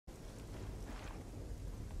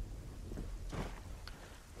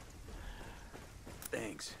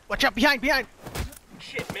Thanks. Watch out, behind, behind!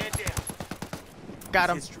 Shit, man down. Got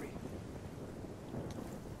him. History.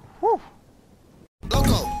 Whew.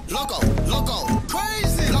 Loco,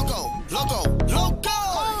 crazy. Loco.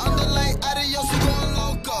 Underlay, adios, you going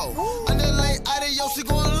loco. Underlay, adios, you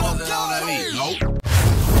going loco.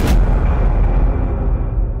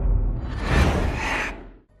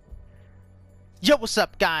 Yo, what's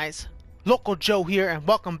up, guys? Local Joe here, and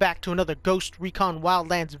welcome back to another Ghost Recon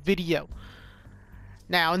Wildlands video.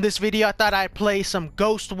 Now, in this video, I thought I'd play some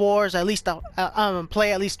Ghost Wars. At least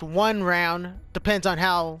play at least one round. Depends on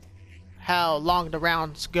how long the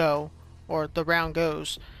rounds go, or the round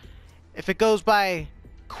goes. If it goes by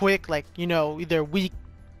quick, like, you know, either we,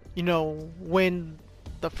 you know, win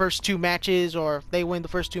the first two matches, or if they win the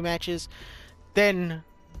first two matches, then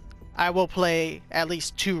I will play at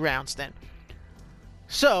least 2 rounds then.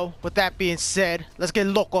 So, with that being said, let's get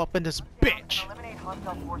loco up in this bitch. Eliminate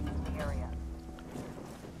hostile forces in the area.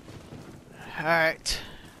 Alright,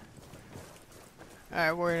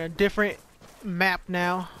 we're in a different map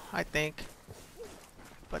now, I think.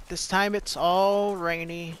 But this time it's all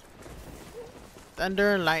rainy.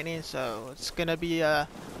 Thunder and lightning, so it's gonna be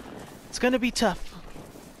tough.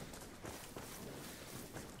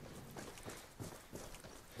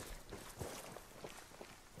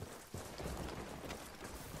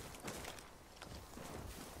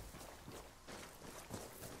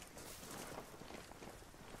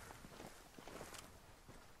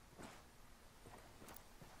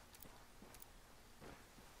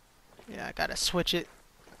 Yeah, I gotta switch it,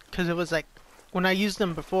 because it was like, when I used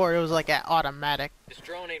them before, it was like at automatic. This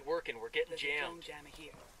drone ain't working. We're getting jammed.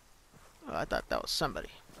 Oh, I thought that was somebody.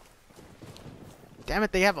 Damn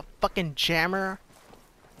it, they have a fucking jammer.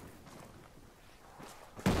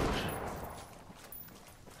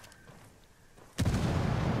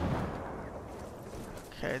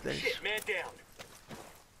 Okay, there's... Shit, man down.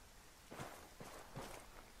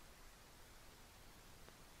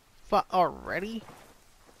 Already?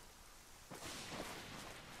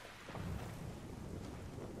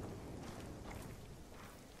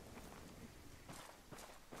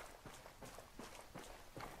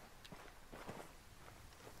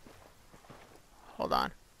 Hold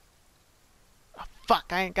on. Oh, fuck,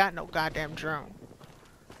 I ain't got no goddamn drone.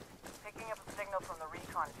 Picking up a signal from the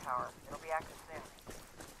Recon tower. It'll be active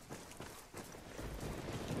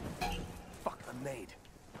soon. Fuck, I'm made.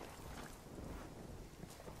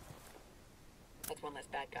 That's one less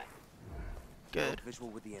bad guy. Good.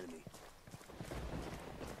 Visual with the enemy.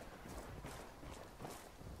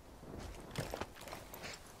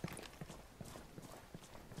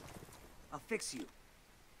 I'll fix you.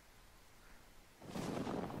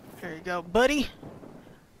 There you go, buddy.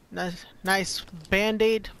 Nice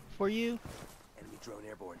band-aid for you. Enemy drone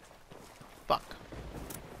airborne. Fuck.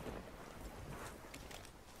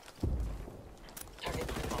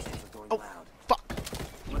 Going Oh, loud. fuck.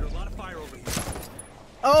 I'm under a lot of fire over here.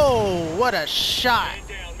 Oh, what a shot.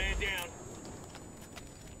 Man down.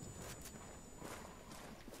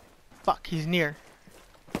 Fuck, he's near.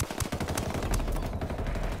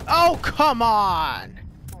 Oh, come on.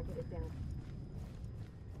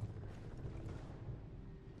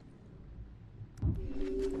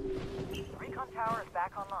 Recon tower is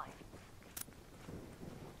back online.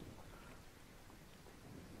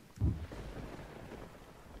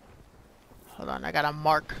 Hold on, I got a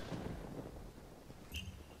mark.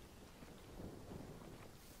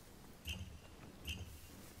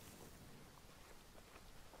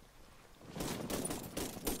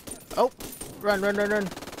 Oh, run.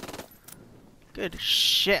 Good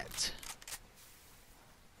shit.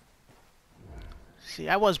 See,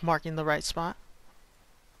 I was marking the right spot.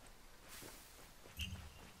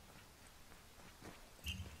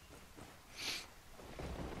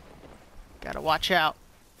 Gotta watch out.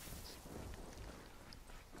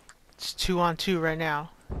 It's 2-on-2 right now.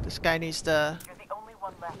 This guy needs to... You're the only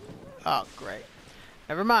one left. Oh, great.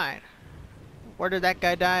 Never mind. Where did that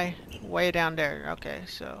guy die? Way down there. Okay,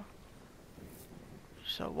 so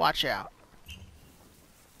watch out.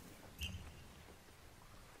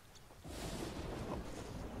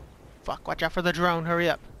 Fuck, watch out for the drone. Hurry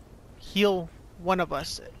up. Heal one of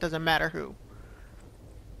us. It doesn't matter who.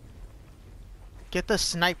 Get the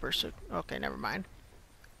sniper. So okay, never mind.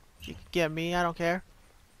 You can get me. I don't care.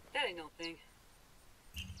 That ain't no thing.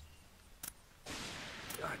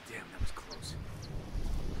 God damn, that was close.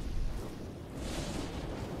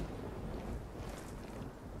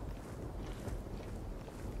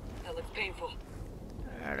 That looks painful.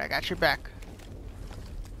 Alright, I got your back.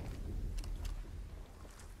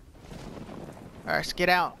 Alright, let's get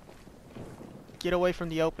out. Get away from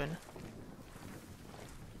the open.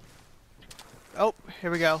 Oh, here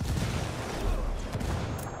we go.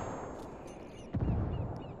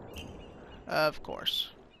 Of course.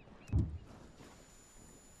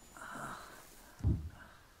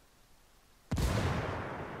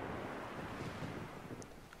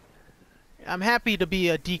 I'm happy to be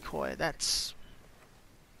a decoy. That's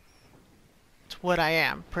what I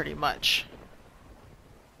am, pretty much.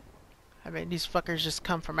 I mean, these fuckers just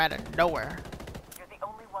come from out of nowhere. You're the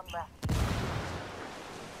only one left.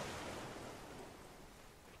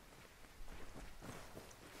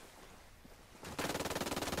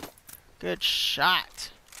 Good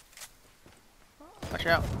shot. Watch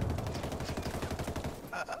out.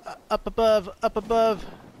 Up above, up above.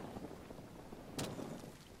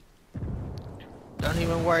 Don't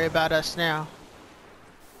even worry about us now.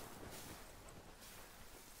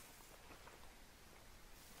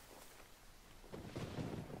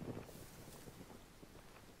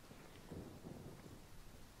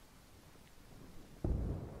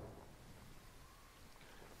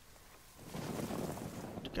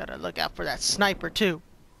 Gotta look out for that sniper too.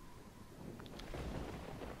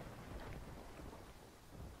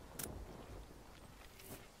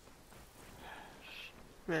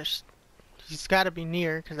 He's gotta be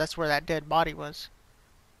near, because that's where that dead body was.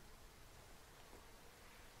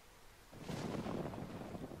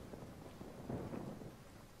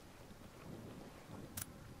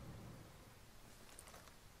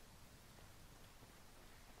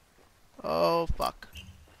 Oh fuck.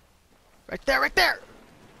 Right there, right there!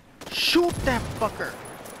 Shoot that fucker!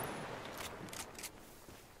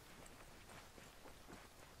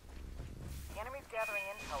 The enemy's gathering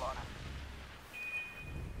intel on us.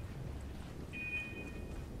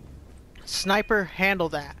 Sniper, handle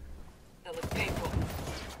that. That looks painful.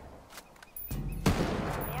 The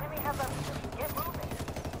enemy has us. Get moving.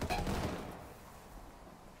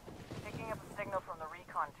 Picking up a signal from the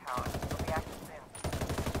Recon tower. We'll be active soon.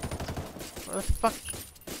 What the fuck?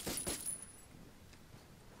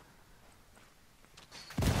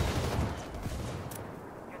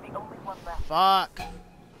 You're the only one left. Fuck.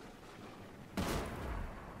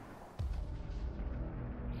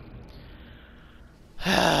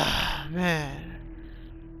 Man.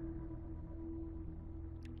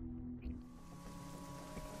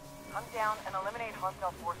 Hunt down and eliminate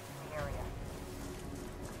hostile forces in the area.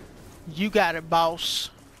 You got it, boss.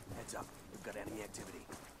 Heads up. We've got enemy activity.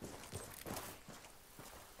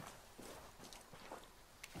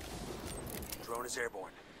 Drone is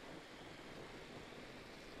airborne.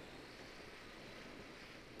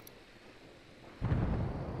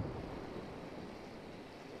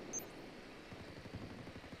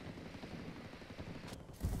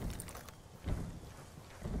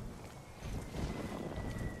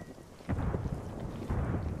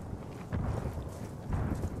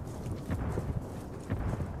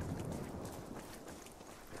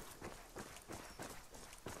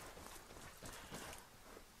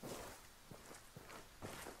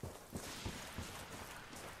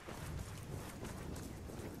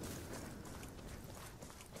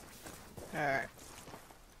 Alright.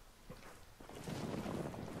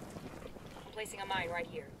 I'm placing a mine right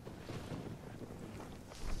here.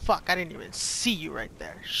 Fuck, I didn't even see you right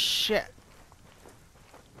there. Shit.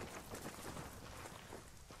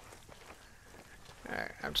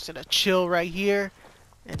 Alright, I'm just gonna chill right here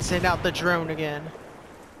and send out the drone again.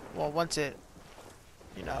 Well, once it,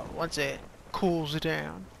 you know, once it cools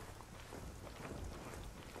down.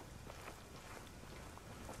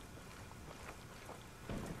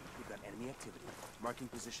 We've got enemy activity. Marking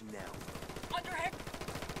position now. Under heck!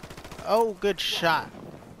 Oh, good shot.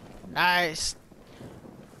 Nice.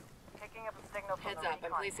 Picking up a signal from Heads the up, I'm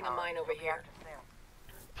Recon placing a tower. mine over We'll be here. active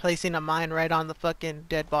soon. Placing a mine right on the fucking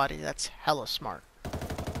dead body. That's hella smart.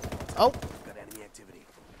 Oh, We've got enemy activity.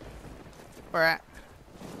 where at?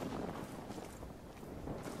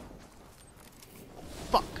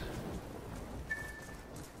 Fuck.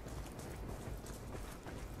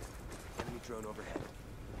 Enemy drone overhead.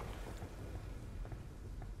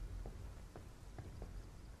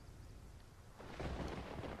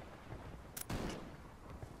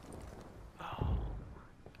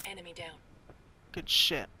 Enemy down. Good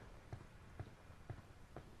shit.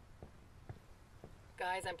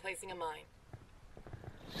 Guys, I'm placing a mine.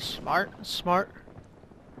 Smart, smart.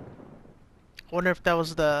 Wonder if that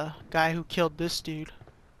was the guy who killed this dude.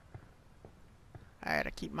 I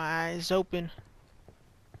gotta keep my eyes open.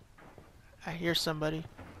 I hear somebody.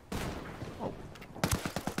 Oh,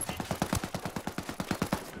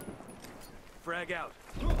 Frag out.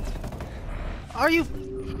 are you?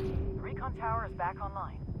 The Recon tower is back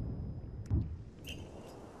online.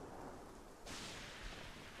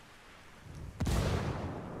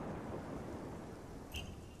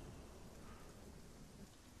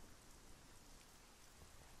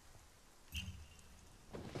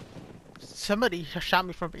 Somebody shot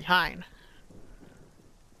me from behind,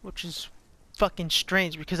 which is fucking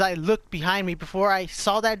strange because I looked behind me before I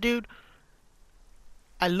saw that dude.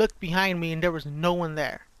 I looked behind me and there was no one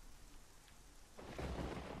there.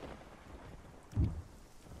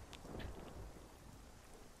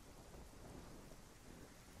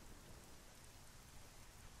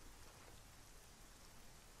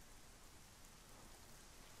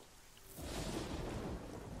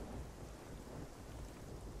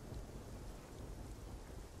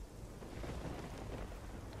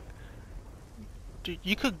 Dude,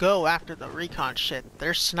 you could go after the recon shit.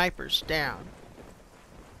 There's snipers down.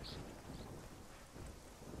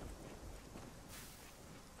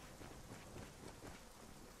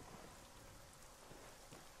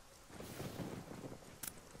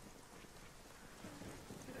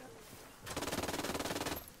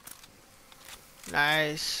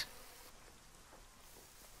 Nice.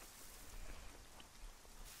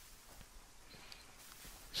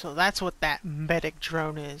 So that's what that medic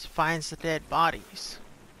drone is. Finds the dead bodies.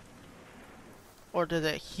 Or does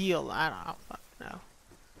it heal? I don't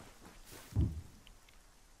know.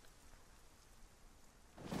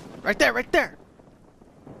 Right there, right there!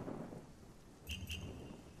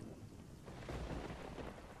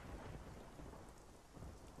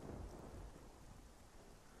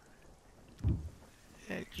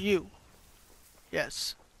 And you.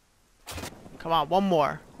 Yes. Come on, one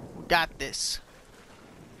more. We got this.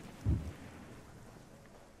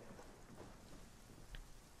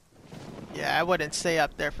 Yeah, I wouldn't stay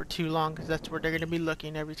up there for too long because that's where they're going to be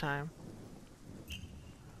looking every time.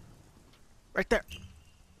 Right there.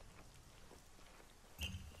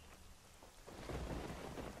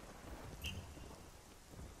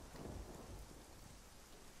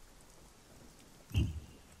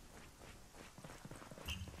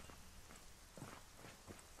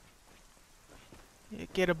 Yeah,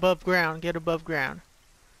 get above ground, get above ground.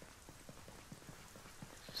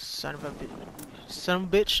 Son of a bitch. Son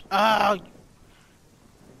of a bitch. Oh!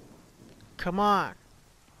 Come on.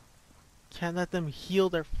 Can't let them heal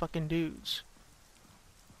their fucking dudes.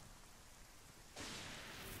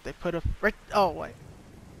 They put a right. Oh, wait.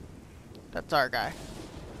 That's our guy.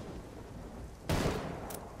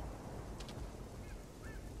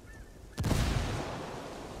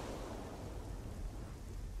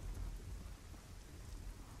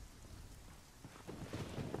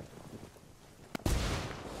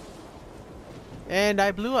 And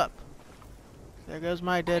I blew up. There goes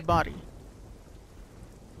my dead body.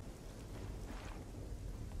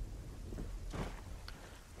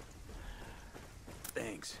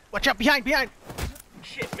 Thanks. Watch out, behind, behind!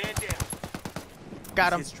 Shit, man down.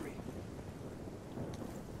 Got him. History.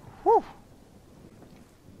 Whew.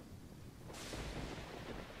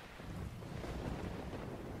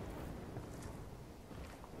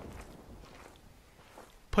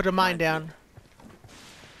 Put a mine down.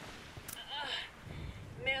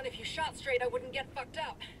 Man, if you shot straight, I wouldn't get fucked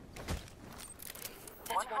up.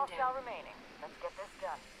 That's One one hostile down. remaining. Let's get this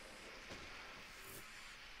done.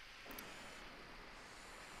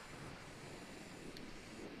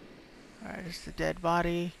 Alright, there's the dead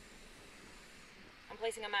body. I'm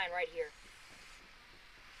placing a mine right here.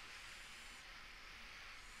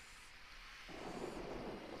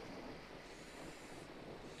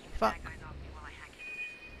 Fuck.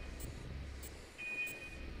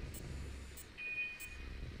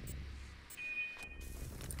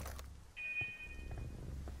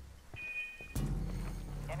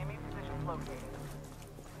 Enemy positions located.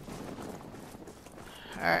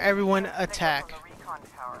 Alright, everyone Signal attack. from the Recon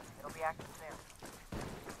tower. It'll be active soon.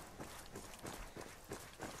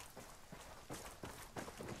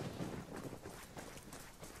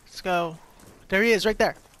 Let's go. There he is, right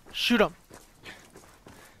there. Shoot him.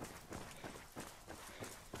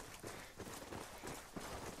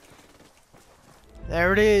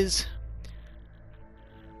 There it is.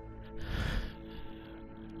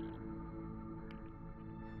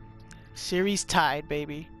 Series tied,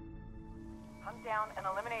 baby. Hunt down and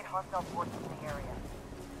eliminate hostile forces in the area.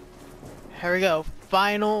 Here we go.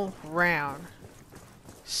 Final round.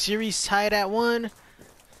 Series tied at 1.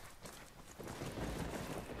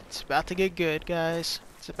 It's about to get good, guys.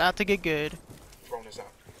 It's about to get good. Drone is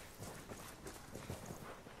up.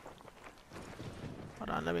 Hold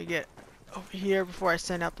on, let me get over here before I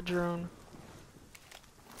send out the drone.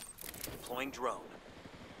 Deploying drone.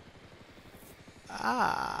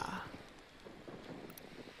 Ah.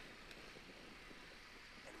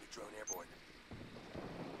 Enemy drone airborne.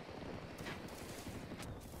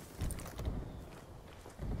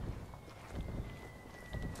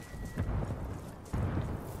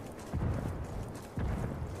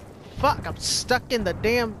 Fuck, I'm stuck in the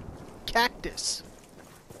damn cactus. practice.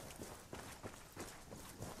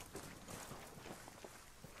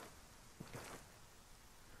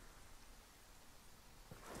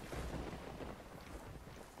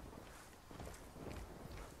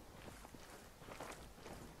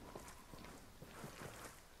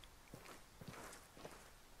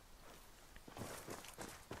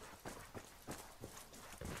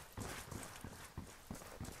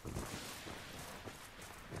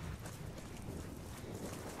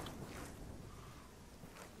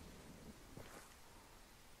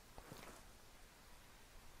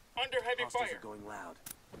 Under heavy Hostiles fire. are going loud.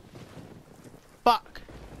 Fuck.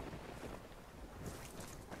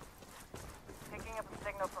 Picking up a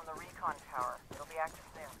signal from the Recon tower. It'll be active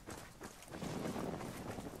soon.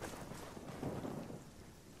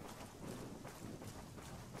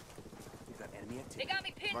 We've got enemy They activity. got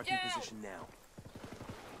me pinned Marking down. position now.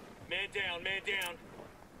 Man down, man down.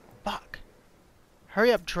 Fuck.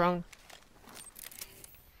 Hurry up, drone.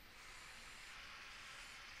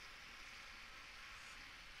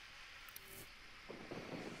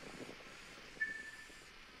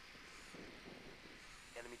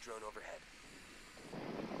 Enemy drone overhead.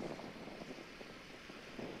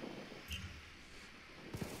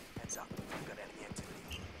 Heads up. We've got enemy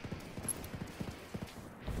activity.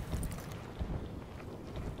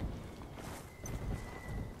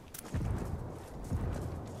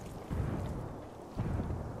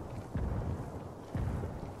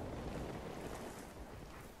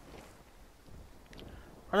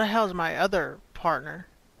 Where the hell's my other partner?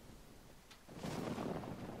 The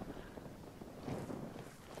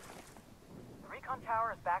Recon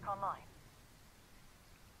tower is back online.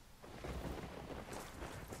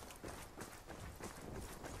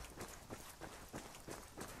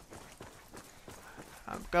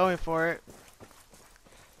 I'm going for it.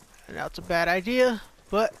 And now it's a bad idea,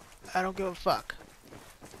 but I don't give a fuck.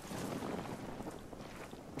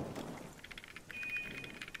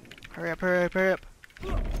 Hurry up, hurry up, hurry up.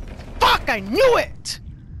 Fuck, I knew it!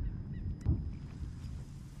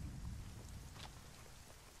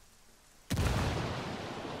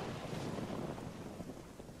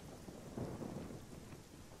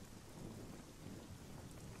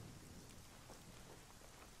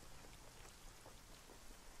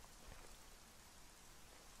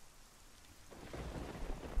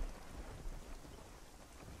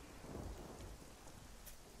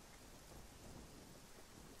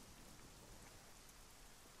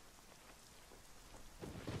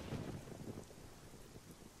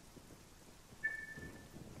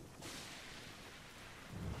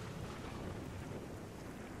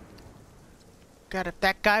 God, if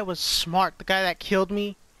that guy was smart, the guy that killed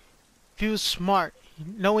me, if he was smart,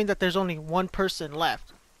 knowing that there's only one person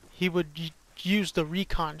left, he would use the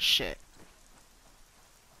recon shit.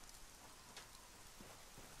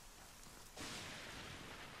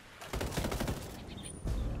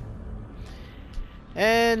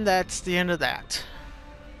 And that's the end of that.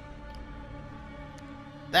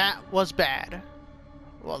 That was bad.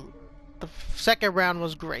 Well, the second round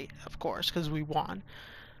was great, of course, because we won.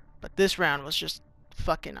 But this round was just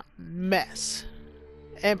fucking a mess.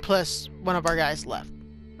 And plus, one of our guys left.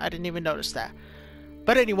 I didn't even notice that.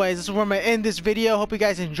 But anyways, this is where I'm going to end this video. Hope you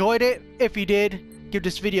guys enjoyed it. If you did, give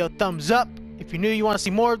this video a thumbs up. If you're new, you want to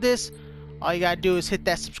see more of this, all you got to do is hit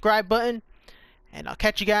that subscribe button. And I'll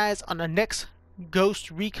catch you guys on the next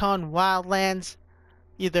Ghost Recon Wildlands.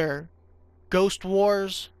 Either Ghost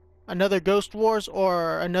Wars, another Ghost Wars,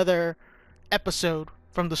 or another episode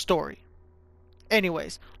from the story.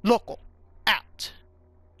 Anyways, Local, out.